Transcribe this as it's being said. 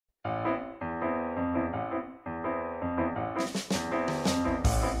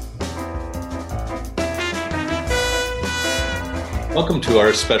Welcome to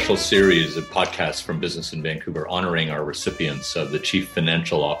our special series of podcasts from Business in Vancouver, honoring our recipients of the Chief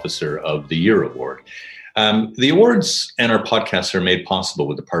Financial Officer of the Year Award. The awards and our podcasts are made possible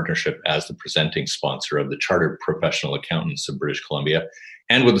with the partnership as the presenting sponsor of the Chartered Professional Accountants of British Columbia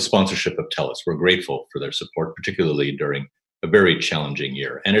and with the sponsorship of TELUS. We're grateful for their support, particularly during a very challenging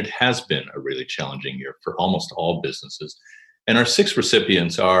year. And it has been a really challenging year for almost all businesses. And our 6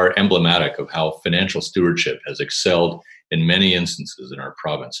 recipients are emblematic of how financial stewardship has excelled in many instances in our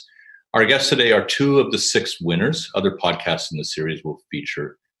province. Our guests today are 2 of the 6 winners. Other podcasts in the series will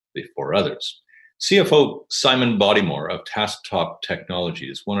feature the 4 others. CFO Simon Bodymore of TaskTop Technology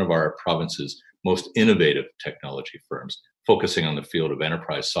is one of our province's most innovative technology firms, focusing on the field of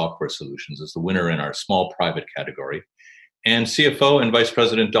enterprise software solutions, is the winner in our small private category. And CFO and Vice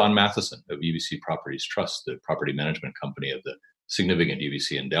President Don Matheson of UBC Properties Trust, the property management company of the significant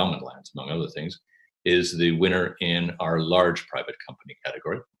UBC endowment lands, among other things, is the winner in our large private company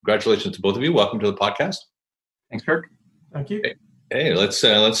category. Congratulations to both of you. Welcome to the podcast. Thanks, Kirk. Thank you. Hey, let's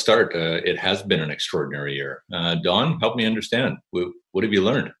start. It has been an extraordinary year. Don, help me understand. What have you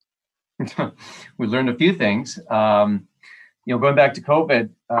learned? We learned a few things. Going back to COVID,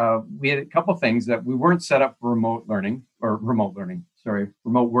 we had a couple things that we weren't set up for remote working.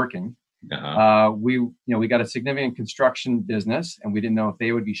 Uh-huh. We got a significant construction business, and we didn't know if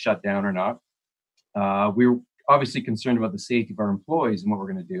they would be shut down or not. We were obviously concerned about the safety of our employees and what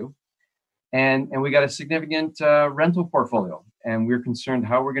we're going to do. And we got a significant rental portfolio, and we're concerned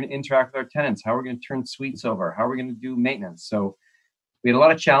how we're going to interact with our tenants, how we're going to turn suites over, how we're going to do maintenance. So we had a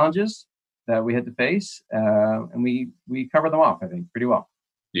lot of challenges that we had to face, and we covered them off, I think, pretty well.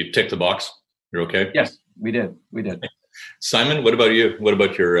 You ticked the box? You're okay? Yes, we did. Simon, what about you? What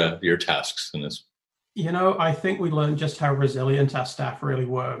about your tasks in this? I think we learned just how resilient our staff really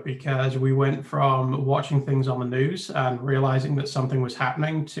were, because we went from watching things on the news and realizing that something was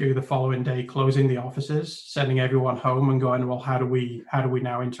happening to the following day closing the offices, sending everyone home and going, well, how do we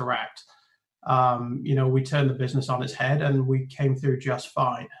now interact? We turned the business on its head and we came through just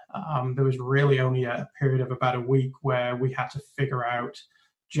fine. There was really only a period of about a week where we had to figure out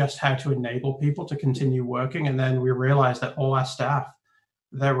just how to enable people to continue working. And then we realized that all our staff,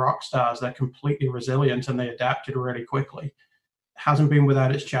 they're rock stars, they're completely resilient, and they adapted really quickly. Hasn't been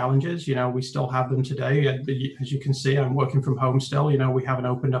without its challenges. We still have them today. As you can see, I'm working from home still. We haven't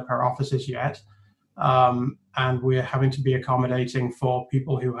opened up our offices yet. And we're having to be accommodating for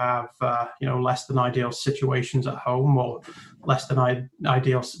people who have, less than ideal situations at home or less than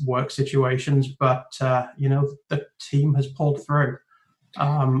ideal work situations. But, the team has pulled through.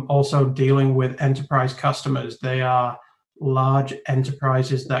 Also dealing with enterprise customers. They are large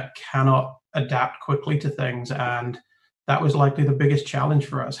enterprises that cannot adapt quickly to things. And that was likely the biggest challenge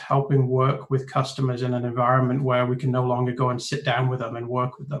for us, helping work with customers in an environment where we can no longer go and sit down with them and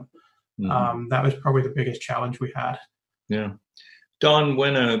work with them. Mm-hmm. That was probably the biggest challenge we had. Yeah. Don,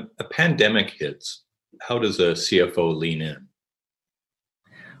 when a pandemic hits, how does a CFO lean in?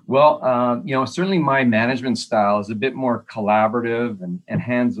 Well, certainly my management style is a bit more collaborative and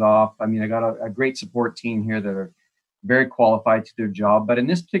hands-off. I mean, I got a great support team here that are very qualified to their job. But in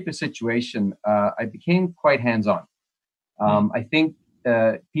this particular situation, I became quite hands-on. I think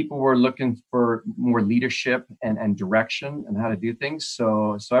people were looking for more leadership and direction and how to do things.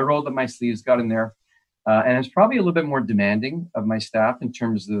 So I rolled up my sleeves, got in there, and it's probably a little bit more demanding of my staff in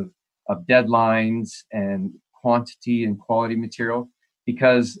terms of deadlines and quantity and quality material,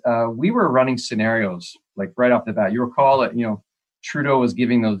 because we were running scenarios like right off the bat. You recall it, Trudeau was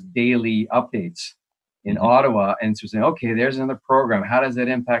giving those daily updates in Ottawa, and so saying, okay, there's another program. How does that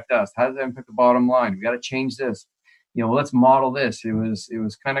impact us? How does that impact the bottom line? We got to change this. Let's model this. It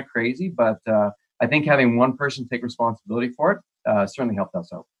was kind of crazy, but I think having one person take responsibility for it certainly helped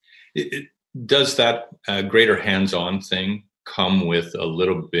us out. Does that greater hands-on thing come with a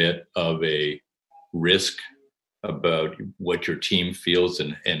little bit of a risk about what your team feels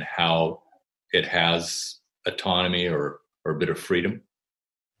and how it has autonomy or a bit of freedom?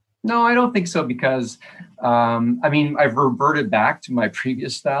 No, I don't think so, because I've reverted back to my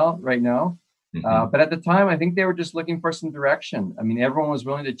previous style right now. But at the time, I think they were just looking for some direction. I mean, everyone was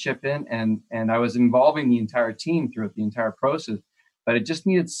willing to chip in, and I was involving the entire team throughout the entire process, but it just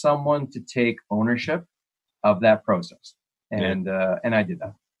needed someone to take ownership of that process. And I did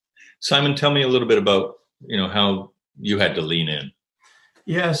that. Simon, tell me a little bit about, how you had to lean in.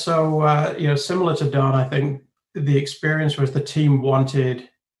 Yeah. So, similar to Don, I think the experience was the team wanted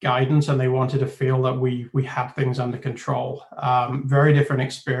guidance, and they wanted to feel that we had things under control. Very different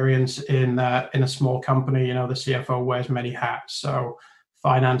experience in a small company. You know, the CFO wears many hats, so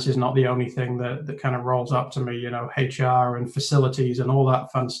finance is not the only thing that kind of rolls up to me. You know, HR and facilities and all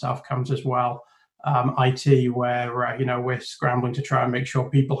that fun stuff comes as well. IT, where you know, we're scrambling to try and make sure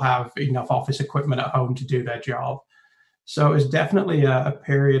people have enough office equipment at home to do their job. So it's definitely a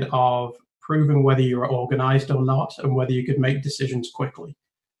period of proving whether you're organized or not, and whether you could make decisions quickly.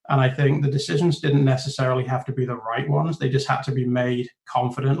 And I think the decisions didn't necessarily have to be the right ones. They just had to be made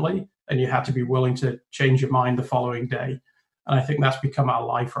confidently, and you had to be willing to change your mind the following day. And I think that's become our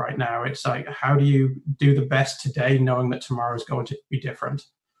life right now. It's like, how do you do the best today, knowing that tomorrow is going to be different?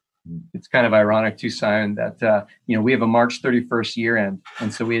 It's kind of ironic too, Simon, that we have a March 31st year end.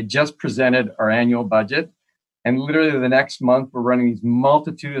 And so we had just presented our annual budget. And literally the next month, we're running these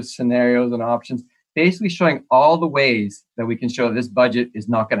multitude of scenarios and options, basically showing all the ways that we can show this budget is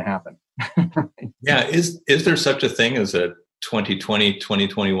not going to happen. Yeah. Is there such a thing as a 2020,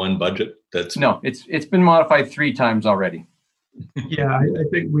 2021 budget? No, it's been modified 3 times already. Yeah, I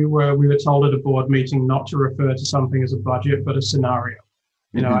think we were told at a board meeting not to refer to something as a budget, but a scenario.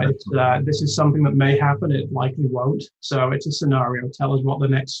 You know, this is something that may happen. It likely won't. So it's a scenario. Tell us what the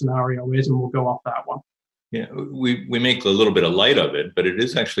next scenario is, and we'll go off that one. Yeah, we make a little bit of light of it, but it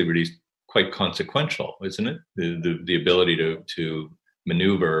is actually really quite consequential, isn't it? The ability to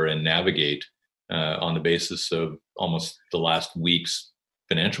maneuver and navigate on the basis of almost the last week's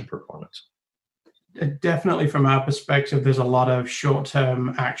financial performance. Definitely, from our perspective, there's a lot of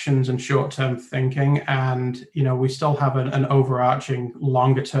short-term actions and short-term thinking, and you know, we still have an overarching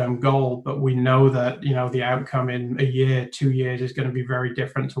longer-term goal, but we know that, you know, the outcome in a year, 2 years is going to be very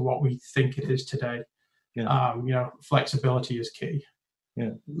different to what we think it is today. Yeah. You know, flexibility is key.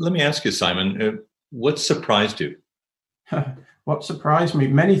 Yeah. Let me ask you, Simon, what surprised you? What surprised me?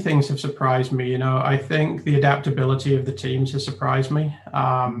 Many things have surprised me. You know, I think the adaptability of the teams has surprised me.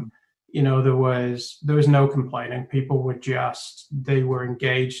 You know, there was no complaining. People they were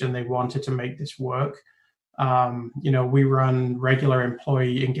engaged and they wanted to make this work. You know, we run regular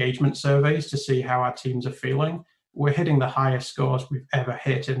employee engagement surveys to see how our teams are feeling. We're hitting the highest scores we've ever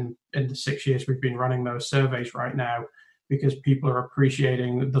hit in the 6 years we've been running those surveys right now, because people are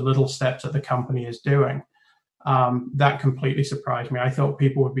appreciating the little steps that the company is doing. That completely surprised me. I thought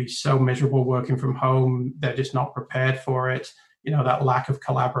people would be so miserable working from home. They're just not prepared for it. You know, that lack of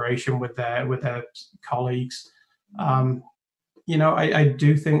collaboration with their colleagues. You know, I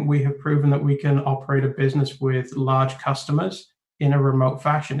do think we have proven that we can operate a business with large customers in a remote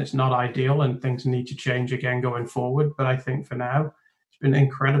fashion. It's not ideal, and things need to change again going forward. But I think for now, it's been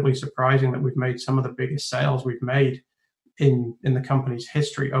incredibly surprising that we've made some of the biggest sales we've made in the company's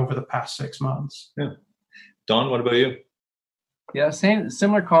history over the past 6 months. Yeah. Don, what about you? Yeah,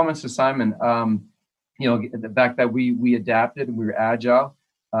 similar comments to Simon. You know, the fact that we adapted and we were agile.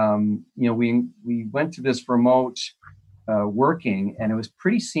 You know, we went to this remote working, and it was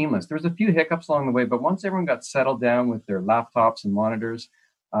pretty seamless. There was a few hiccups along the way, but once everyone got settled down with their laptops and monitors,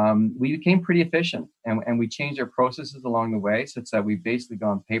 we became pretty efficient, and we changed our processes along the way, such that we've basically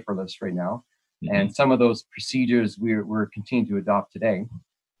gone paperless right now. Mm-hmm. And some of those procedures we're continuing to adopt today.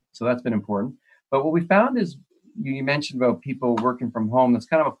 So that's been important. But what we found is, you mentioned about people working from home. That's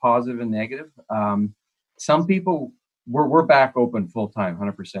kind of a positive and negative. Some people, we're back open full time,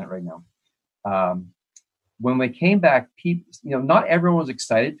 100% right now. When we came back, people, you know, not everyone was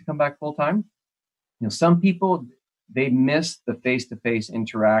excited to come back full time. You know, some people, they missed the face-to-face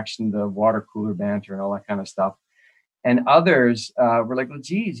interaction, the water cooler banter, and all that kind of stuff. And others were like, well,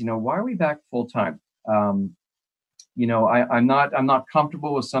 geez, you know, why are we back full time? You know, I'm not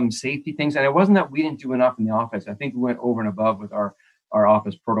comfortable with some safety things. And it wasn't that we didn't do enough in the office. I think we went over and above with our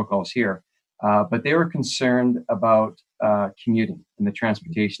office protocols here. But they were concerned about commuting and the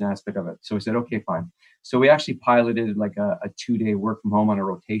transportation aspect of it. So we said, okay, fine. So we actually piloted like a 2-day work from home on a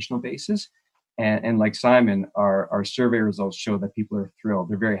rotational basis. And like Simon, our survey results show that people are thrilled.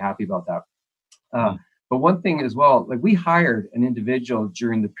 They're very happy about that. But one thing as well, like we hired an individual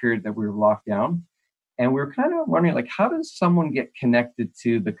during the period that we were locked down. And we were kind of wondering, like, how does someone get connected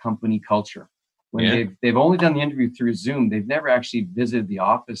to the company culture when they've only done the interview through Zoom? They've never actually visited the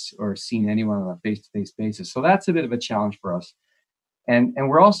office or seen anyone on a face-to-face basis. So that's a bit of a challenge for us. And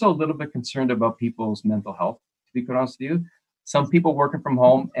we're also a little bit concerned about people's mental health, to be quite honest with you. Some people working from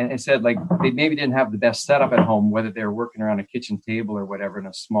home, and it said like they maybe didn't have the best setup at home, whether they were working around a kitchen table or whatever in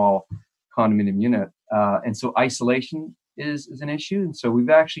a small condominium unit. And so isolation is an issue. And so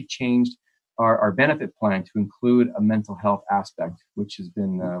we've actually changed our benefit plan to include a mental health aspect, which has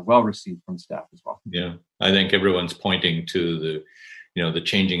been well received from staff as well. Yeah, I think everyone's pointing to the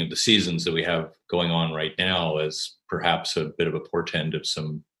changing of the seasons that we have going on right now as perhaps a bit of a portend of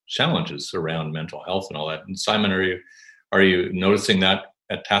some challenges around mental health and all that. And Simon, are you noticing that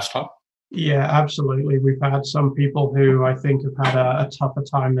at TaskTalk? Yeah, absolutely. We've had some people who I think have had a tougher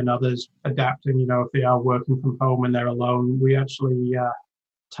time than others adapting, if they are working from home and they're alone. We actually,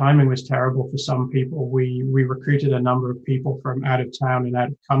 timing was terrible for some people. We recruited a number of people from out of town and out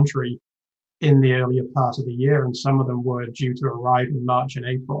of country in the earlier part of the year, and some of them were due to arrive in March and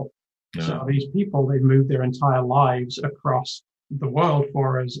April. Yeah. So these people, they've moved their entire lives across the world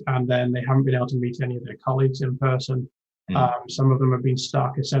for us, and then they haven't been able to meet any of their colleagues in person. Some of them have been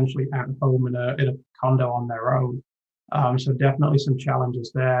stuck essentially at home in a condo on their own. So definitely some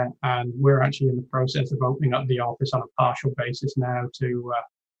challenges there. And we're actually in the process of opening up the office on a partial basis now to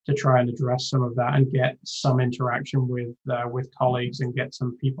try and address some of that and get some interaction with colleagues and get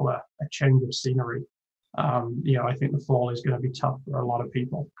some people a change of scenery. I think the fall is going to be tough for a lot of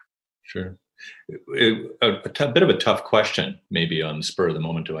people. Sure. A bit of a tough question, maybe on the spur of the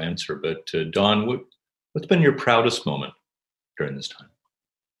moment to answer, but Don, what's been your proudest moment during this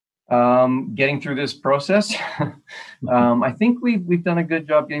time? Getting through this process. I think we've done a good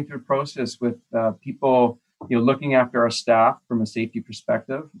job getting through the process with people, looking after our staff from a safety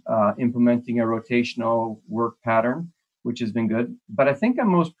perspective, implementing a rotational work pattern, which has been good. But I think I'm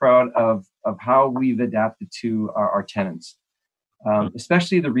most proud of how we've adapted to our tenants,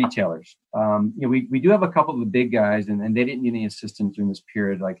 especially the retailers. We do have a couple of the big guys, and they didn't need any assistance during this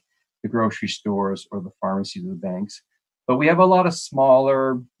period, like the grocery stores or the pharmacies or the banks. But we have a lot of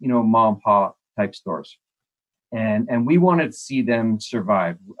smaller, mom and pop type stores. And we wanted to see them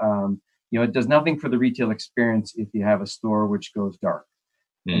survive. It does nothing for the retail experience if you have a store which goes dark.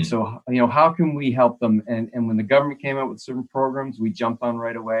 And so, how can we help them? And when the government came out with certain programs, we jumped on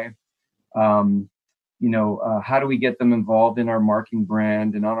right away. How do we get them involved in our marketing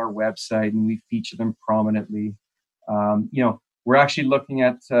brand and on our website? And we feature them prominently. We're actually looking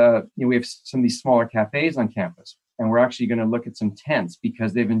at, we have some of these smaller cafes on campus, and we're actually going to look at some tents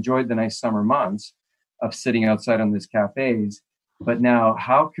because they've enjoyed the nice summer months of sitting outside on these cafes. But now,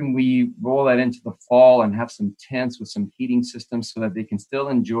 how can we roll that into the fall and have some tents with some heating systems so that they can still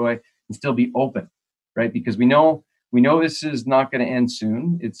enjoy and still be open, right? Because we know this is not going to end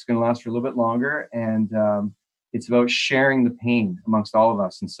soon. It's going to last for a little bit longer, and it's about sharing the pain amongst all of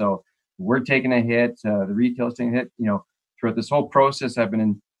us. And so we're taking a hit. The retail's taking a hit. Throughout this whole process, I've been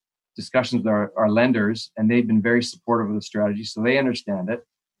in discussions with our lenders, and they've been very supportive of the strategy, so they understand it.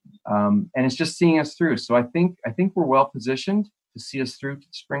 And it's just seeing us through. So I think we're well positioned to see us through to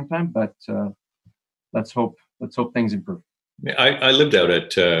the springtime, but let's hope things improve. I lived out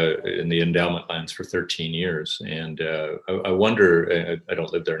in the endowment lands for 13 years, and I wonder, I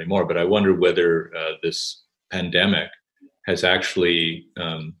don't live there anymore, but I wonder whether this pandemic has actually,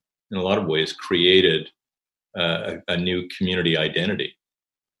 in a lot of ways, created a new community identity.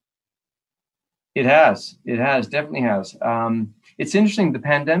 It has, definitely has. It's interesting. The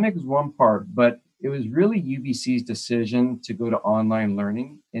pandemic is one part, but it was really UBC's decision to go to online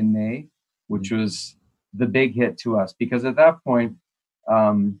learning in May, which was the big hit to us, because at that point,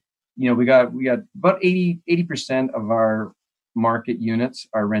 we got about 80% of our market units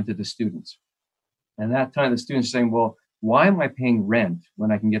are rented to students. And at that time, the students are saying, well, why am I paying rent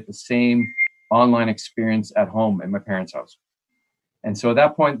when I can get the same online experience at home in my parents' house? And so at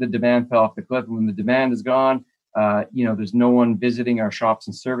that point, the demand fell off the cliff. And when the demand is gone, there's no one visiting our shops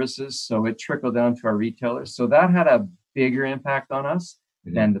and services. So it trickled down to our retailers. So that had a bigger impact on us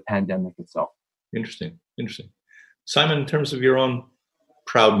than the pandemic itself. Interesting. Simon, in terms of your own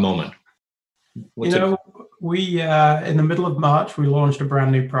proud moment, we in the middle of March, we launched a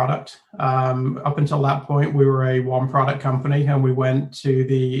brand new product. Up until that point, we were a one product company, and we went to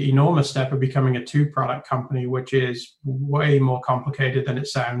the enormous step of becoming a two product company, which is way more complicated than it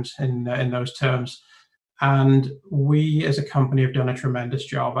sounds in those terms. And we as a company have done a tremendous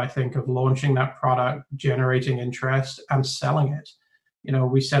job, I think, of launching that product, generating interest and selling it.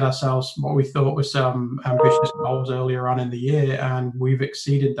 We set ourselves what we thought were some ambitious goals earlier on in the year, and we've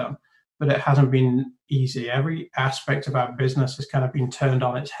exceeded them. But it hasn't been easy. Every aspect of our business has kind of been turned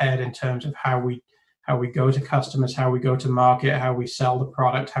on its head in terms of how we go to customers, how we go to market, how we sell the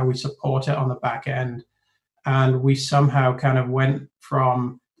product, how we support it on the back end. And we somehow kind of went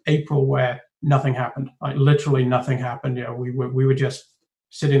from April, where nothing happened, like literally nothing happened. We were just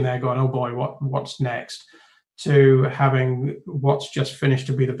sitting there going, oh boy, what's next? To having what's just finished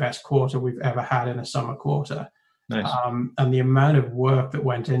to be the best quarter we've ever had in a summer quarter. Nice. And the amount of work that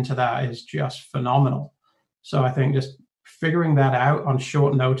went into that is just phenomenal. So I think just figuring that out on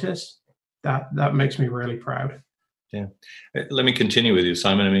short notice, that makes me really proud. Yeah. Let me continue with you,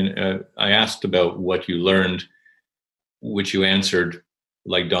 Simon. I mean, I asked about what you learned, which you answered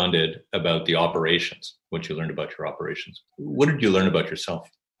like Don did about the operations, what you learned about your operations. What did you learn about yourself?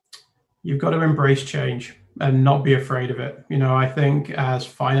 You've got to embrace change and not be afraid of it. I think as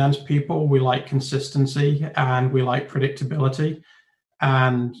finance people, we like consistency and we like predictability.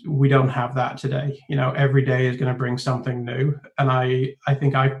 And we don't have that today. Every day is going to bring something new. And I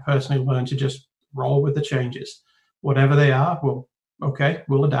think I personally learned to just roll with the changes. Whatever they are, we'll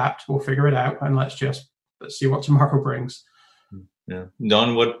adapt, we'll figure it out, and let's see what tomorrow brings. Yeah.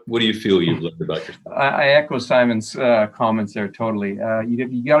 Don, what do you feel you've learned about yourself? I echo Simon's comments there totally.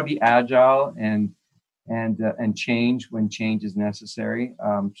 You got to be agile and change when change is necessary.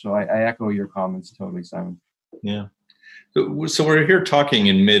 So I echo your comments totally, Simon. Yeah. So we're here talking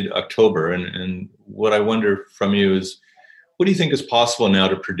in mid-October, and what I wonder from you is, what do you think is possible now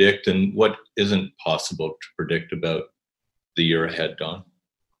to predict, and what isn't possible to predict about the year ahead, Don?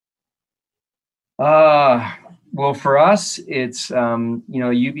 Well, for us, it's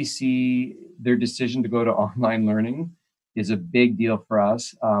UBC, their decision to go to online learning is a big deal for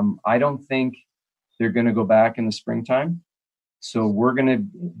us. I don't think they're going to go back in the springtime. So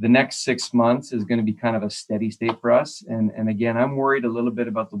the next 6 months is going to be kind of a steady state for us. And again, I'm worried a little bit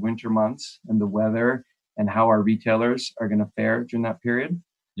about the winter months and the weather and how our retailers are going to fare during that period.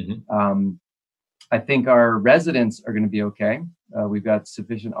 Mm-hmm. I think our residents are going to be okay. We've got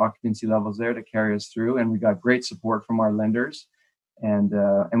sufficient occupancy levels there to carry us through, and we got great support from our lenders, and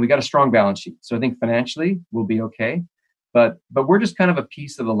we got a strong balance sheet. So I think financially we'll be okay, but we're just kind of a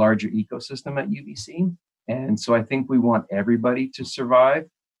piece of the larger ecosystem at UBC, and so I think we want everybody to survive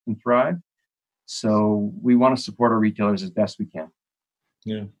and thrive. So we want to support our retailers as best we can.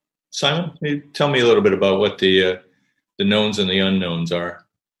 Yeah, Simon, tell me a little bit about what the knowns and the unknowns are.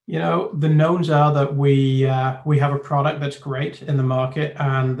 The knowns are that we have a product that's great in the market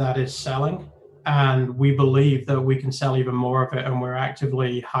and that is selling, and we believe that we can sell even more of it, and we're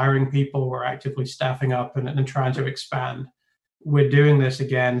actively hiring people, we're actively staffing up and trying to expand. We're doing this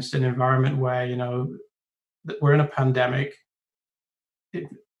against an environment where, we're in a pandemic.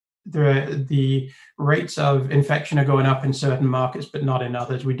 The rates of infection are going up in certain markets, but not in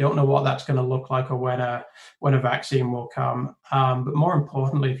others. We don't know what that's going to look like or when a vaccine will come. But more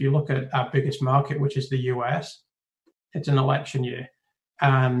importantly, if you look at our biggest market, which is the US, it's an election year,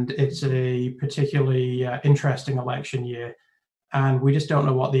 and it's a particularly interesting election year. And we just don't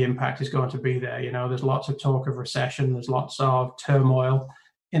know what the impact is going to be there. There's lots of talk of recession. There's lots of turmoil.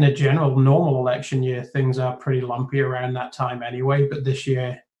 In a general normal election year, things are pretty lumpy around that time anyway. But this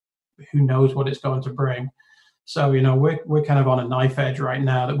year, who knows what it's going to bring. So, we're kind of on a knife edge right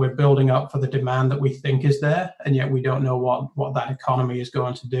now, that we're building up for the demand that we think is there, and yet we don't know what that economy is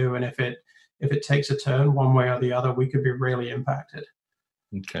going to do. And if it takes a turn one way or the other, we could be really impacted.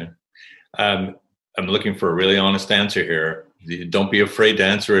 Okay. I'm looking for a really honest answer here. Don't be afraid to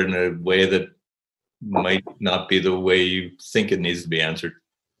answer it in a way that might not be the way you think it needs to be answered.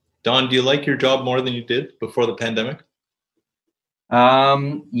 Don, do you like your job more than you did before the pandemic?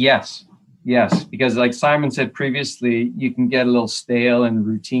 Yes, because like Simon said previously, you can get a little stale and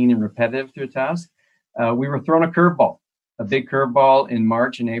routine and repetitive to a task. We were thrown a big curveball in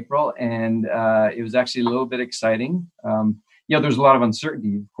March and April, and it was actually a little bit exciting. There's a lot of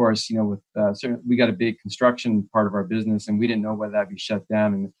uncertainty, of course, with we got a big construction part of our business, and we didn't know whether that'd be shut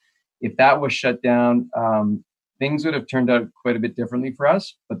down. And if that was shut down, things would have turned out quite a bit differently for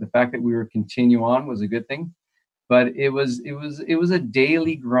us. But the fact that we were continue on was a good thing. But it was a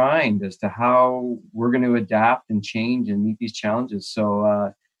daily grind as to how we're going to adapt and change and meet these challenges.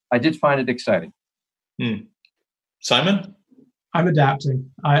 So I did find it exciting. Simon? I'm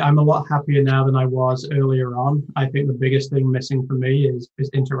adapting. I'm a lot happier now than I was earlier on. I think the biggest thing missing for me is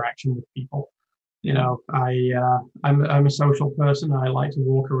interaction with people. I'm a social person. I like to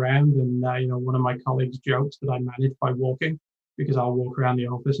walk around, and one of my colleagues jokes that I manage by walking, because I'll walk around the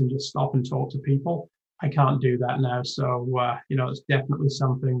office and just stop and talk to people. I can't do that now. So, it's definitely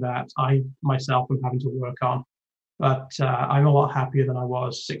something that I myself am having to work on. But I'm a lot happier than I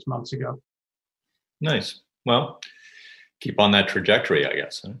was 6 months ago. Nice. Well, keep on that trajectory, I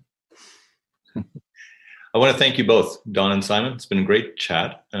guess. I want to thank you both, Don and Simon. It's been a great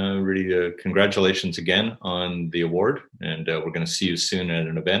chat. Really, congratulations again on the award. And we're going to see you soon at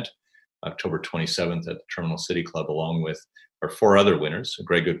an event, October 27th at the Terminal City Club, along with our 4 other winners: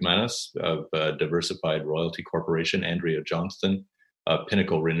 Greg Gutmanis of Diversified Royalty Corporation, Andrea Johnston of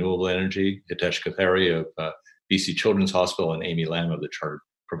Pinnacle Renewable Energy, Hitesh Kathari of BC Children's Hospital, and Amy Lamb of the Chartered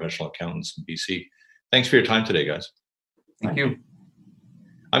Professional Accountants in BC. Thanks for your time today, guys. Thank you.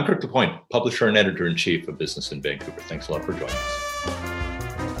 I'm Kirk LaPointe, publisher and editor-in-chief of Business in Vancouver. Thanks a lot for joining us.